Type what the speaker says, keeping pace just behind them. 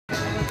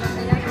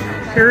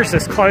Here's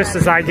as close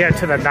as I get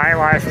to the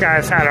nightlife,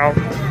 guys. I don't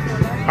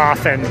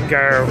often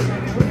go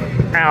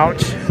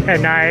out at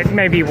night,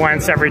 maybe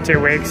once every 2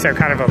 weeks, so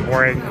kind of a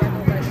boring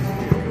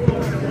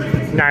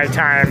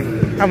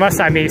nighttime, unless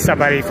I meet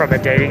somebody from a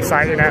dating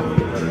site, you know.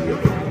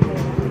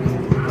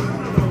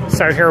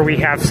 So here we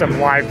have some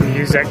live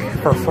music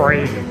for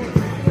free.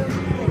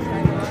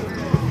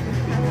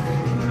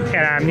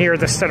 And I'm near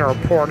the center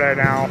of Porto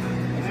now.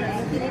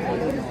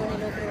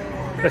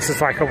 This is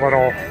like a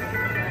little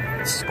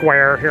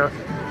square here.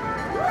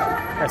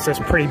 This is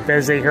pretty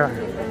busy here.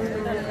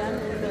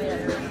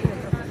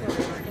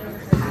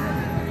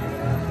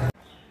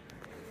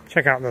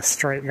 Check out the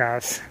street,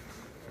 guys.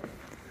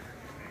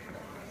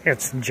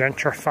 It's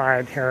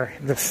gentrified here.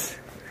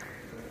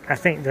 I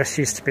think this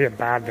used to be a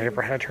bad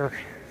neighborhood here.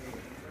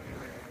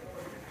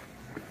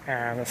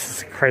 And this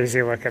is a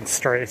crazy looking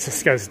street. It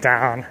just goes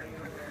down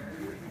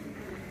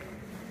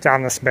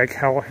this big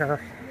hill here.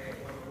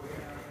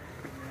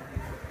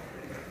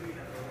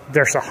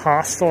 There's a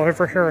hostel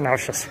over here, and I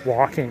was just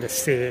walking to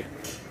see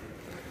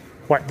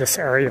what this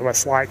area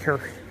was like here.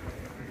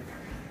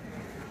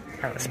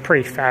 And it's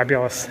pretty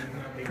fabulous,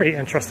 pretty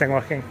interesting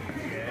looking.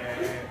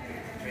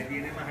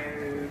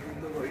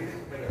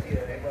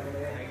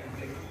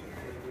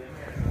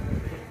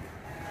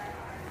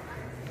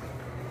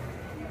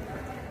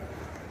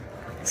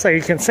 So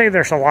you can see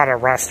there's a lot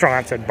of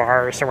restaurants and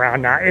bars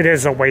around now. It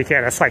is a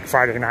weekend, it's like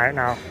Friday night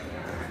now.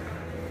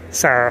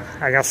 So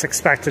I guess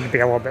expected to be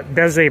a little bit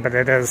busy, but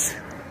it is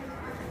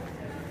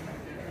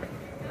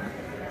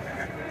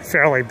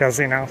fairly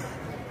busy now.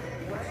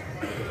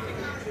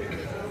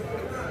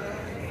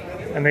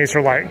 And these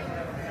are like,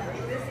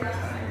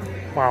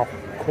 wow,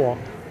 cool.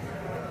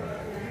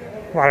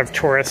 A lot of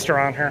tourists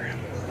around here.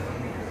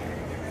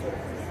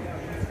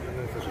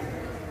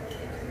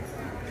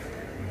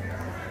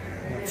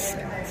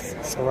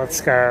 So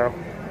let's go.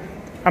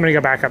 I'm gonna go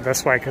back up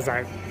this way because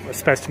I was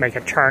supposed to make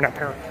a turn up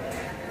here.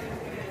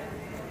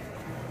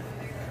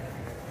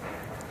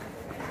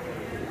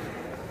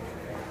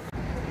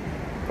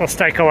 Let's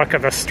take a look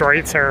at the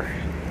streets here.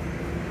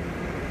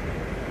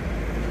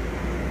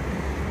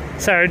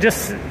 So it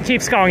just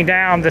keeps going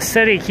down. The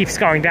city keeps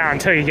going down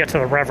until you get to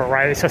the river,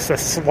 right? It's just a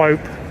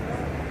slope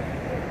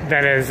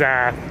that is, you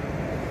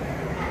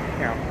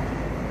know,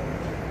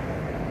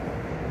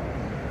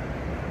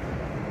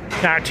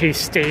 not too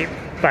steep,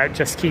 but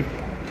just keep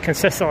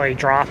consistently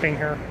dropping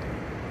here.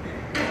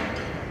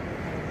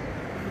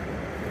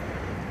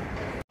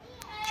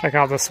 Check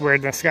out this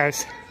weirdness,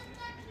 guys.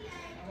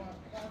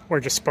 We're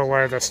just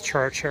below this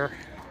church here.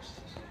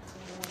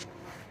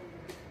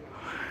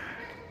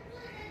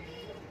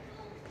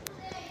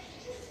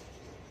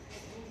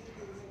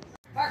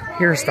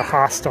 Here's the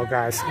hostel,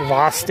 guys.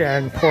 Lost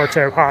Inn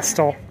Porto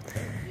Hostel.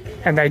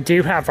 And they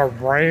do have a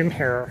room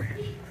here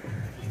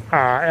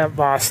at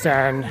Lost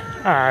Inn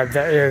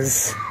that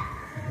is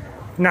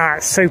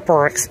not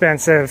super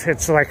expensive.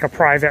 It's like a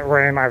private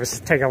room. I was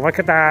taking a look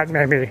at that.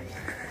 Maybe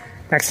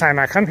next time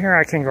I come here,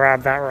 I can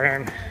grab that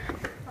room.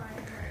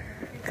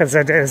 Because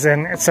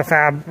it's a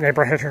fab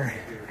neighborhood here.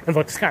 It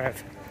looks kind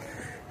of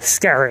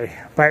scary,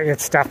 but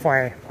it's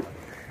definitely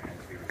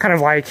kind of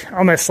like,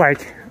 almost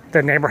like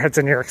the neighborhoods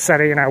in New York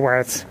City, you know, where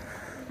it's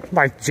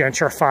like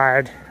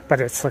gentrified,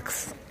 but it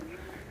looks,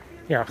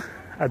 you know,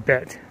 a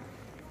bit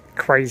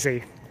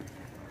crazy.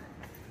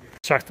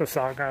 Check this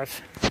out,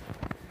 guys.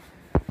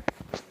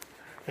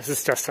 This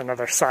is just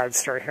another side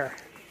street here.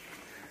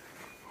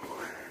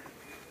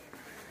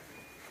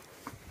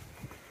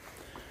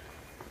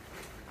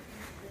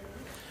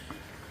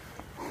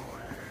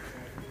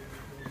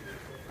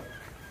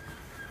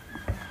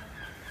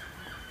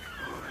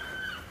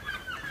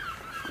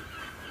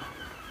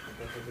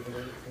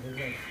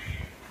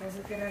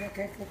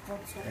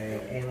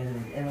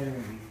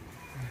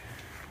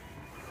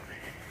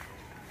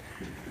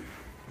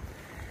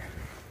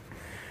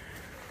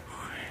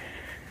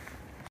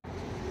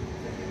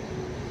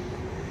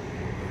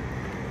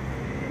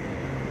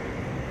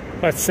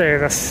 Let's see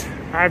this.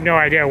 I have no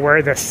idea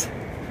where this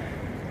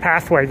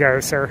pathway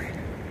goes here.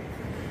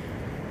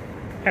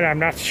 And I'm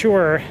not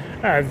sure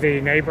of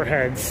the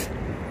neighborhoods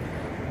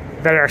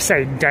that are,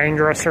 say,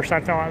 dangerous or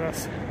something like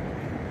this.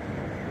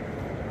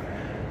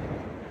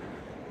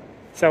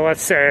 So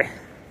let's see.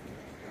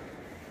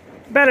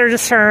 Better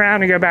just turn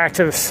around and go back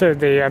to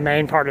the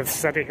main part of the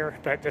city here.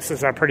 But this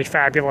is pretty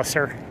fabulous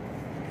here.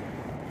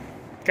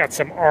 Got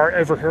some art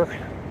over here.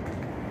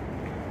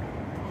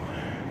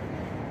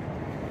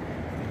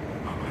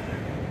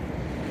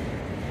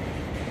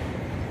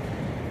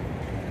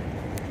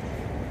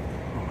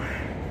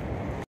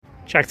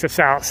 Check this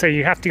out. So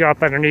you have to go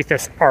up underneath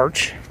this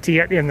arch to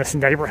get in this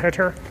neighborhood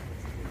here.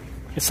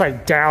 It's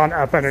like down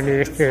up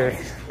underneath the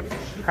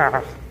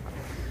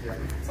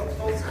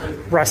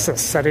rest of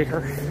the city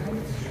here.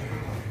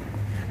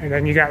 And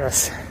then you got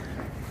this,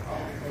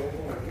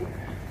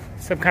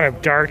 some kind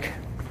of dark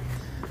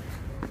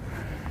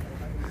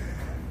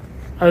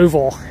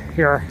oval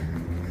here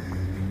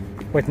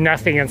with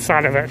nothing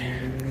inside of it.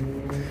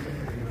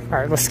 All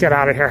right, let's get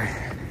out of here.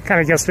 Kind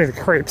of gives me the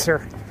creeps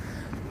here.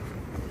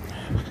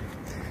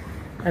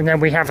 And then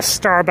we have a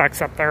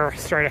Starbucks up there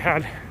straight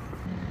ahead.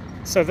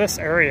 So this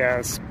area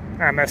is,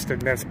 I must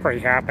admit, it's pretty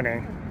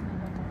happening.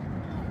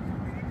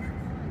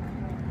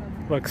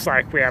 Looks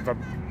like we have a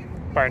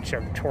bunch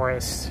of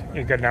tourists,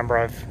 a good number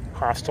of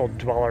hostel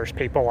dwellers,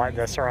 people like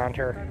this around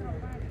here.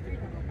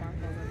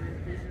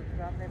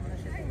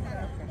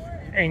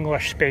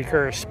 English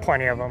speakers,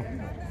 plenty of them.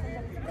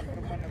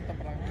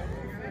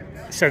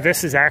 So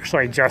this is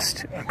actually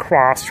just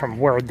across from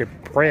where the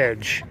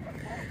bridge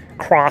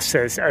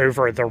crosses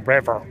over the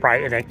river,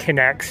 right? And it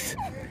connects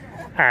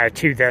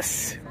to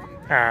this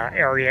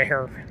area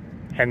here.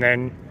 And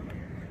then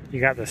you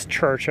got this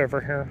church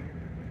over here.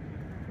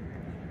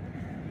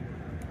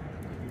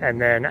 And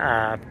then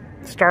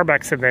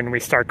Starbucks, and then we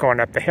start going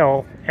up the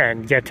hill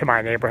and get to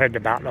my neighborhood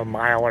about a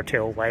mile or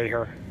two away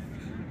here.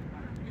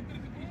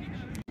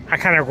 I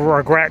kind of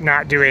regret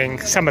not doing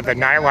some of the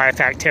nightlife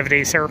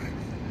activities here.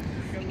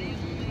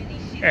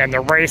 And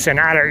the reason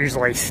I don't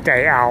usually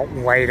stay out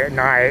late at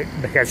night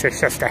because it's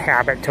just a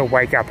habit to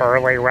wake up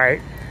early, right?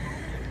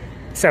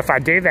 So if I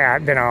do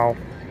that, then I'll,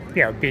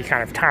 be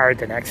kind of tired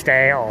the next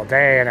day, all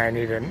day, and I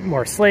need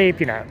more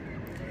sleep, And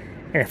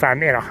if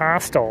I'm in a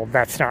hostel,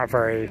 that's not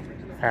very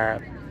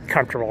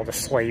comfortable to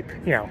sleep,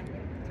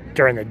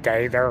 during the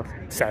day there.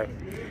 So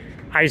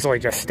I usually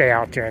just stay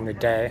out during the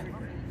day.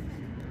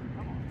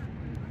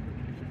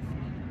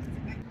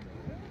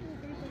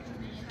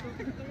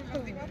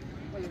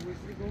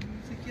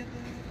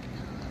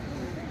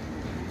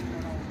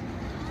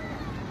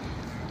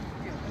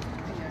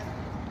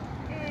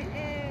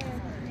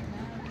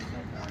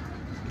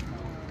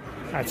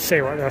 Let's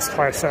see what this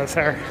place is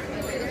here.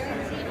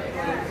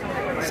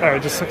 So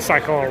it just looks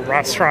like a little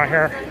restaurant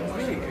here.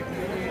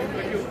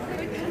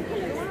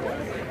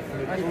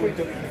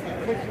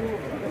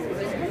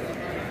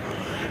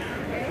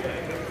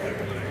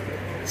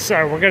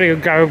 So we're going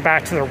to go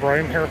back to the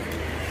room here.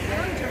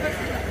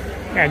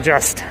 And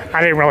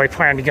I didn't really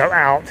plan to go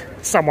out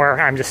somewhere.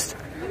 I'm just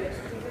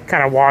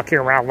kind of walking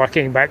around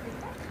looking. But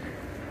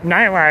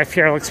nightlife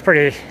here looks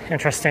pretty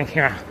interesting,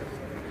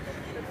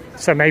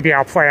 So maybe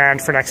I'll plan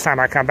for next time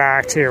I come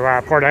back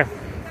to Porto.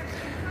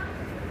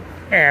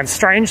 And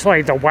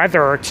strangely, the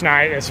weather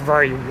tonight is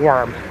very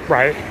warm,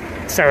 right?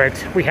 So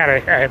we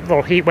had a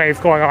little heat wave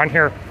going on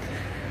here.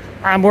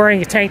 I'm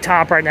wearing a tank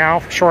top right now,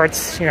 shorts,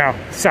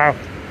 so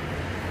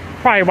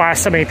probably why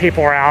so many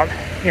people are out,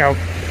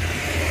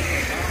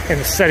 in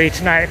the city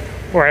tonight.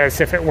 Whereas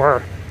if it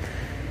were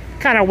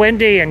kind of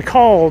windy and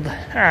cold,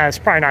 it's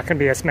probably not going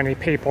to be as many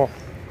people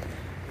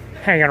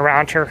hanging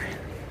around here.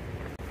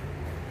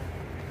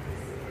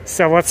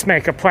 So let's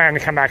make a plan to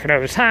come back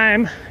another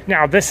time.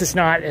 Now, this is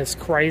not as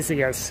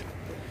crazy as,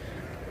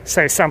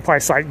 say,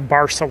 someplace like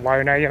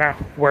Barcelona,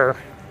 where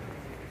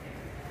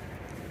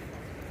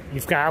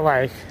you've got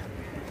like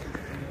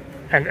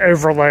an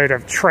overload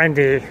of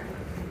trendy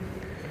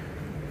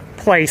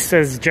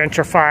places,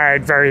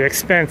 gentrified, very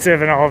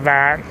expensive and all of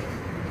that.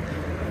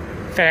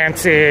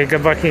 Fancy,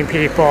 good-looking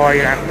people,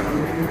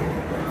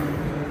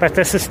 But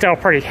this is still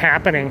pretty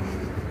happening.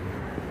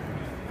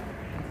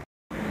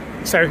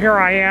 So here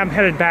I am,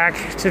 headed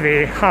back to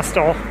the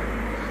hostel.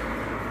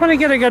 I want to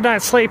get a good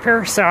night's sleep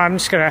here, so I'm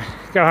just going to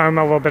go home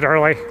a little bit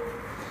early.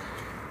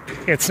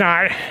 It's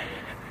about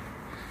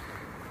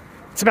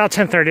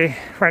 10:30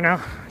 right now,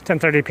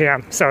 10:30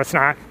 p.m., so it's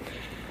not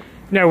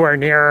nowhere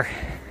near,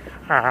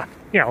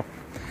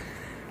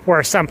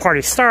 where some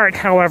parties start.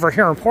 However,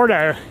 here in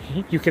Porto,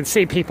 you can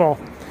see people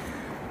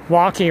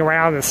walking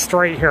around the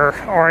street here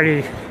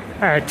already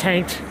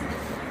tanked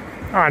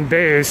on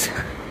booze.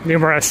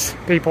 Numerous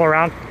people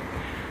around.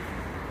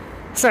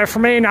 So for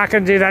me, not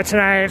going to do that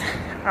tonight.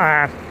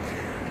 I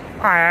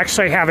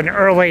actually have an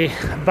early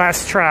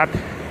bus trip,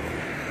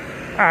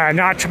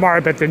 not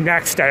tomorrow, but the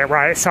next day,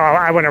 right? So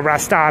I want to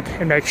rest up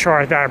and make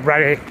sure that I'm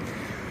ready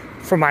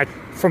for my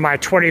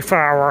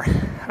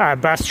 24-hour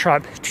bus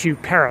trip to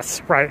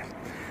Paris, right?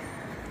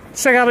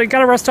 So I got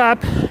to rest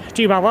up,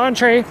 do my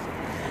laundry.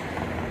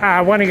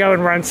 I want to go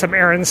and run some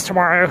errands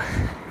tomorrow.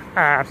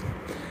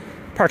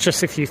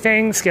 Purchase a few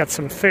things, get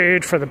some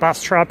food for the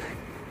bus trip.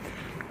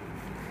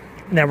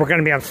 And then we're going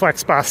to be on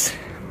Flixbus